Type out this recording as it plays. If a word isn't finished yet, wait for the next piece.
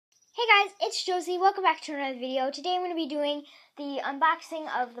Hey guys, it's Josie. Welcome back to another video. Today I'm going to be doing the unboxing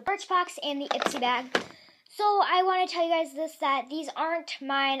of the Birchbox and the Ipsy bag. So I want to tell you guys that these aren't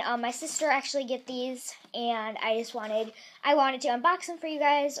mine. My sister actually get these, and I wanted to unbox them for you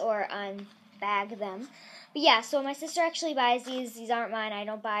guys or unbag them. But yeah, so my sister actually buys these. These aren't mine. I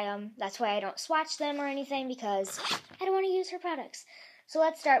don't buy them. That's why I don't swatch them or anything, because I don't want to use her products. So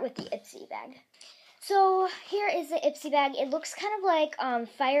let's start with the Ipsy bag. So here is the Ipsy bag. It looks kind of like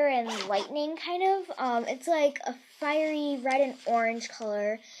fire and lightning, kind of. It's like a fiery red and orange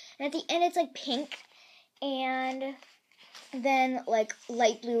color, and at the end it's like pink, and then like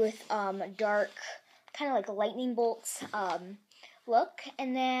light blue with dark, kind of like lightning bolts look.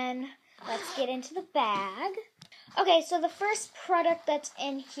 And then let's get into the bag. Okay, so the first product that's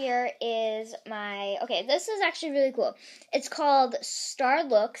in here is this is actually really cool. It's called Star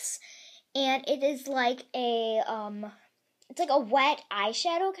Looks. And it is like it's like a wet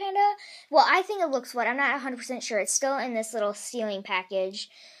eyeshadow, kind of. Well, I think it looks wet. I'm not 100% sure. It's still in this little sealing package.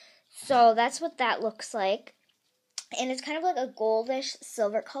 So that's what that looks like. And it's kind of like a goldish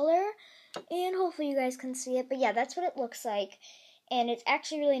silver color. And hopefully you guys can see it. But yeah, that's what it looks like. And it's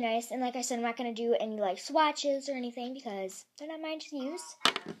actually really nice. And like I said, I'm not going to do any like swatches or anything because they're not mine to use.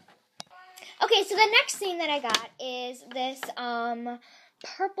 Okay, so the next thing that I got is this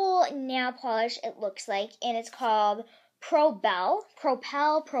purple nail polish, it looks like, and it's called Propel.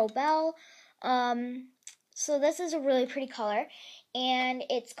 So this is a really pretty color, and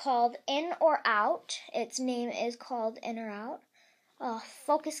it's called In or Out. Its name is called In or Out. Oh,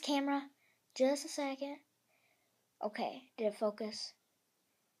 focus camera, just a second. Okay, did it focus?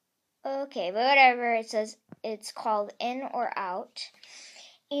 Okay, but whatever, it says it's called In or Out.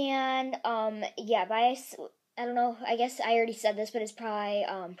 And, yeah, I don't know, I guess I already said this, but it's probably,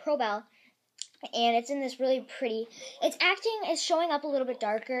 Probel. And it's in this really pretty, it's showing up a little bit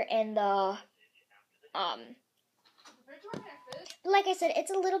darker in the, like I said,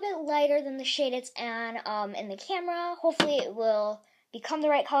 it's a little bit lighter than the shade it's in the camera. Hopefully it will become the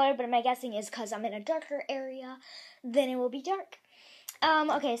right color, but my guessing is because I'm in a darker area, then it will be dark.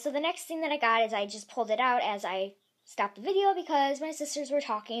 Okay, so the next thing that I got is I just pulled it out as I stopped the video because my sisters were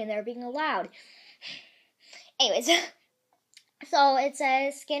talking and they were being loud. Anyways, so it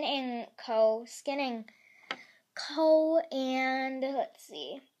says Skin and Co, and let's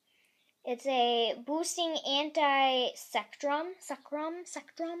see. It's a boosting anti-secrum.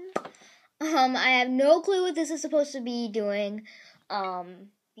 I have no clue what this is supposed to be doing.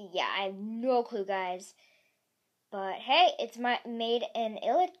 Yeah, I have no clue, guys. But hey, it's made in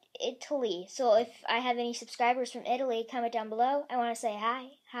Italy. So if I have any subscribers from Italy, comment down below. I want to say hi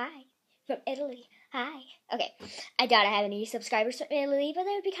from Italy. Hi. Okay, I doubt I have any subscribers from Italy, but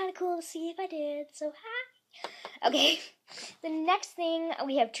that would be kind of cool to see if I did. So hi. Okay, the next thing,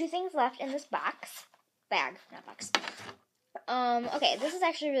 we have two things left in this bag, not box. Okay, this is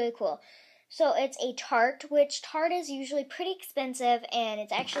actually really cool. So it's a Tarte, which Tarte is usually pretty expensive, and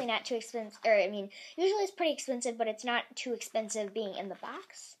it's actually not too expensive, usually it's pretty expensive, but it's not too expensive being in the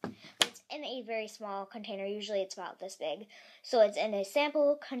box. It's in a very small container, usually it's about this big. So it's in a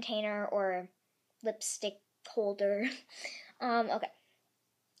sample container or lipstick holder. Okay.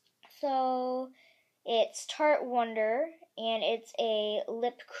 So it's Tarte Wonder, and it's a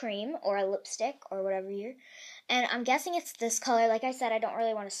lip cream or a lipstick or whatever you're. And I'm guessing it's this color. Like I said, I don't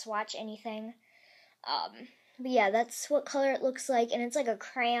really want to swatch anything. But yeah, that's what color it looks like, and it's like a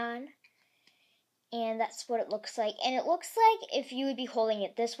crayon. And that's what it looks like. And it looks like if you would be holding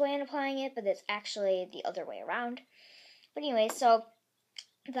it this way and applying it, but it's actually the other way around. But anyway, so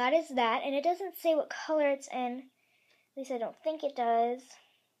that is that, and it doesn't say what color it's in. At least I don't think it does.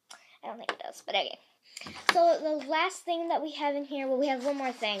 I don't think it does, but okay. So the last thing that we have in here, well, we have one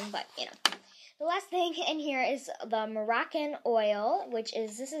more thing, but you know. The last thing in here is the Moroccan oil, this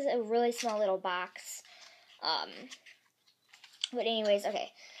is a really small little box. But anyways,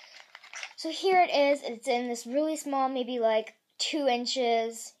 okay. So here it is. It's in this really small, maybe like 2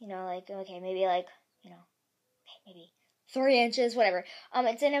 inches, maybe 3 inches, whatever.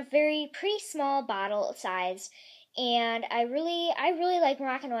 It's in a very pretty small bottle size. And I really like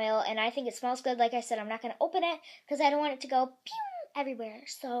Moroccan oil, and I think it smells good. Like I said, I'm not going to open it because I don't want it to go pew everywhere,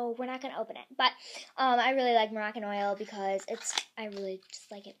 so we're not going to open it. But I really like Moroccan oil because I really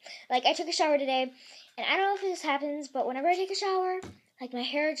just like it. Like, I took a shower today, and I don't know if this happens, but whenever I take a shower, like, my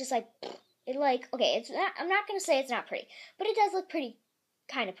hair just like, I'm not going to say it's not pretty, but it does look pretty,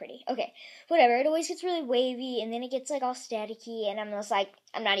 kind of pretty. Okay, whatever. It always gets really wavy, and then it gets like all staticky, and I'm just like,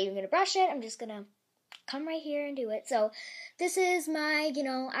 I'm not even going to brush it. I'm just going to come right here and do it. So this is my,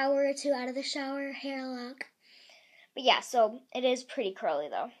 hour or two out of the shower hair look. But yeah, so it is pretty curly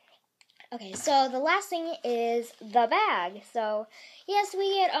though. Okay, so the last thing is the bag. So, yes,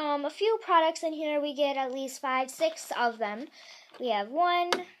 we get a few products in here. We get at least 5, 6 of them. We have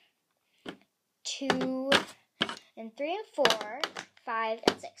 1, 2, and 3 and 4, 5,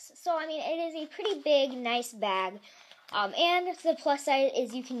 and 6. So, I mean, it is a pretty big, nice bag. And the plus side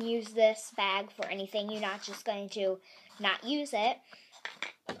is you can use this bag for anything. You're not just going to not use it.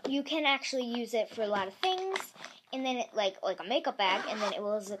 You can actually use it for a lot of things. And then, like a makeup bag, and then it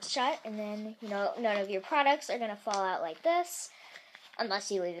will zip shut. And then, none of your products are going to fall out like this.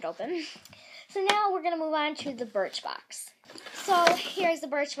 Unless you leave it open. So now we're going to move on to the Birchbox. So here's the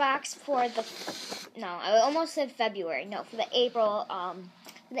Birchbox for the, I almost said February. No, for the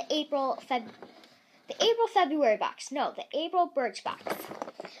February box. No, the April Birchbox.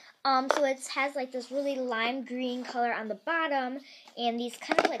 So it has like this really lime green color on the bottom and these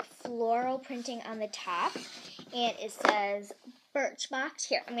kind of like floral printing on the top. And it says Birchbox.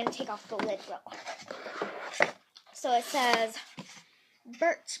 Here, I'm going to take off the lid real quick. So it says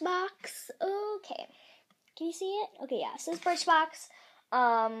Birchbox. Okay. Can you see it? Okay, yeah, it says Birchbox.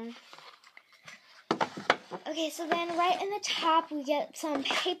 Okay, so then right in the top we get some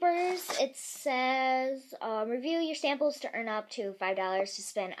papers. It says, review your samples to earn up to $5 to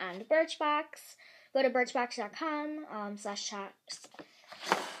spend on the Birchbox. Go to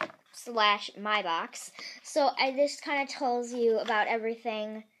birchbox.com/mybox. So this kind of tells you about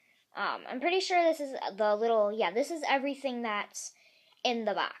everything. I'm pretty sure this is this is everything that's in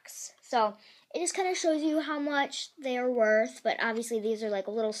the box. So it just kind of shows you how much they're worth, but obviously these are like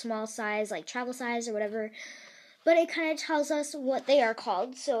a little small size, like travel size or whatever. But it kind of tells us what they are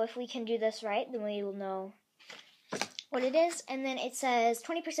called. So if we can do this right, then we will know what it is. And then it says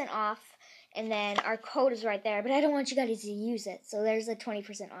 20% off, and then our code is right there. But I don't want you guys to use it, so there's a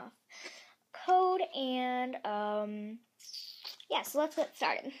 20% off code. And so let's get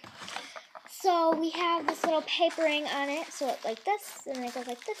started. So we have this little papering on it, so it's like this, and then it goes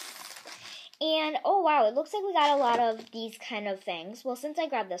like this. And, oh wow, it looks like we got a lot of these kind of things. Well, since I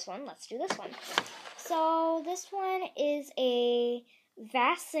grabbed this one, let's do this one. So this one is a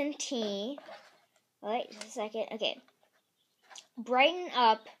Vasanti. Wait just a second. Okay. Brighten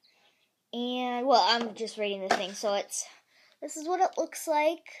up. And, well, I'm just reading the thing. So this is what it looks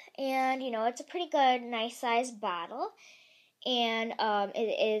like. And, it's a pretty good, nice size bottle. And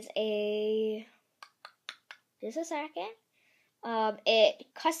it is just a second. It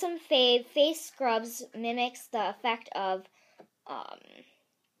custom fave face scrubs mimics the effect of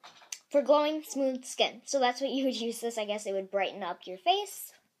for glowing smooth skin. So that's what you would use this. I guess it would brighten up your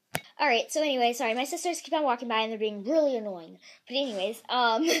face. Alright, so anyway, sorry, my sisters keep on walking by and they're being really annoying. But anyways,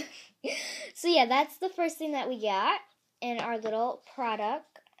 so yeah, that's the first thing that we got in our little product.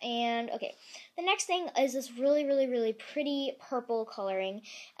 And, okay, the next thing is this really, really, really pretty purple coloring.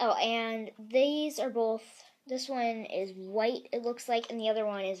 Oh, and these are both, this one is white, it looks like, and the other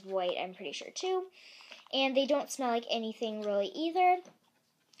one is white, I'm pretty sure, too. And they don't smell like anything really either.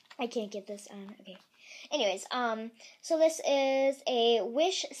 I can't get this on, okay. Anyways, so this is a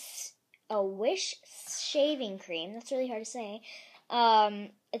Wish shaving cream. That's really hard to say.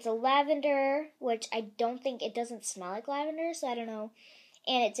 It's a lavender, which I don't think, it doesn't smell like lavender, so I don't know.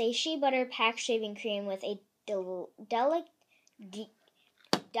 And it's a shea butter pack shaving cream with a delicate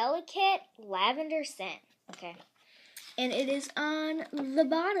lavender scent. Okay. And it is on the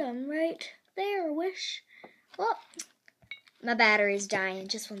bottom right there, Wish. Oh, my battery's dying.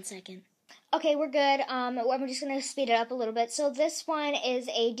 Just 1 second. Okay, we're good. I'm just going to speed it up a little bit. So this one is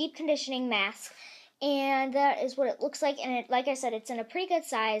a deep conditioning mask. And that is what it looks like. And it, like I said, it's in a pretty good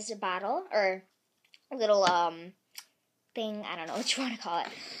sized bottle. Or a little, thing. I don't know what you want to call it.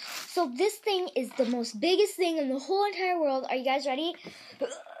 So this thing is the most biggest thing in the whole entire world. Are you guys ready?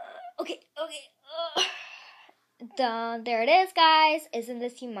 Okay. There it is, guys. Isn't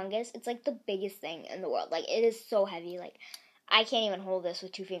this humongous? It's like the biggest thing in the world. Like, it is so heavy. Like, I can't even hold this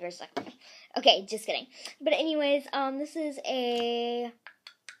with 2 fingers. Like, okay, just kidding. But anyways, this is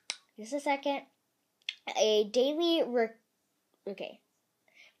just a second. A daily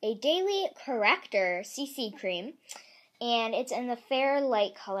corrector CC cream. And it's in the fair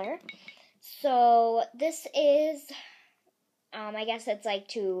light color. So this is, I guess it's like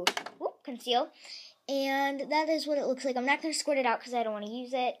to conceal. And that is what it looks like. I'm not going to squirt it out because I don't want to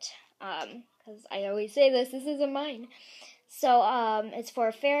use it. Because I always say this isn't mine. So, it's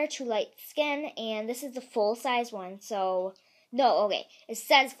for fair to light skin. And this is the full size one. So, no, okay. It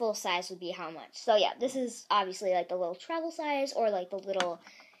says full size would be how much. So, yeah, this is obviously like the little travel size or like the little,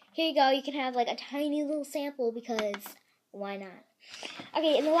 here you go. You can have like a tiny little sample because why not?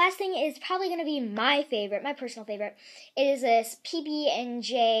 Okay, and the last thing is probably going to be my favorite, my personal favorite. It is this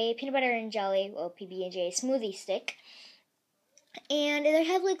PB&J peanut butter and jelly, well, PB&J smoothie stick. And they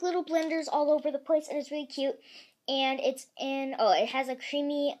have like little blenders all over the place, and it's really cute. And it's in, it has a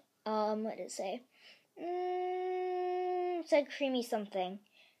creamy, what did it say? It said creamy something.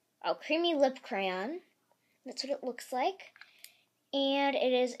 Oh, creamy lip crayon. That's what it looks like. And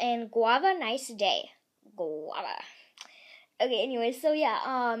it is in Guava Nice Day. Guava. Okay, anyway, so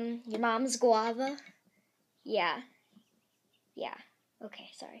yeah, your mom's guava. Yeah. Okay,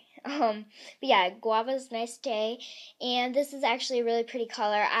 sorry. But yeah, Guava's Nice Day. And this is actually a really pretty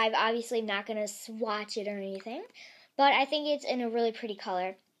color. I'm obviously not going to swatch it or anything, but I think it's in a really pretty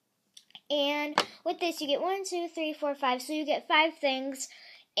color. And with this, you get 1, 2, 3, 4, 5. So you get 5 things.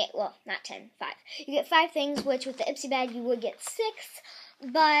 Well, not 10, 5. You get 5 things, which with the Ipsy bag, you would get 6.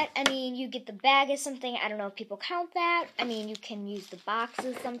 But, I mean, you get the bag as something. I don't know if people count that. I mean, you can use the box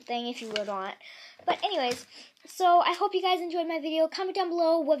as something if you would want. But anyways, so I hope you guys enjoyed my video. Comment down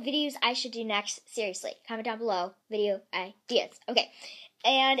below what videos I should do next. Seriously, comment down below video ideas. Okay,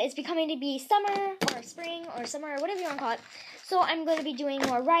 and it's becoming to be summer or spring or summer or whatever you want to call it. So I'm going to be doing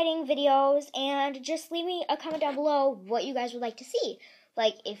more writing videos, and just leave me a comment down below what you guys would like to see.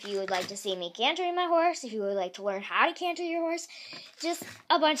 Like, if you would like to see me cantering my horse, if you would like to learn how to canter your horse, just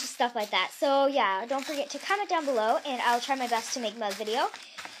a bunch of stuff like that. So, yeah, don't forget to comment down below, and I'll try my best to make my video.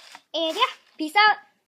 And, yeah, peace out.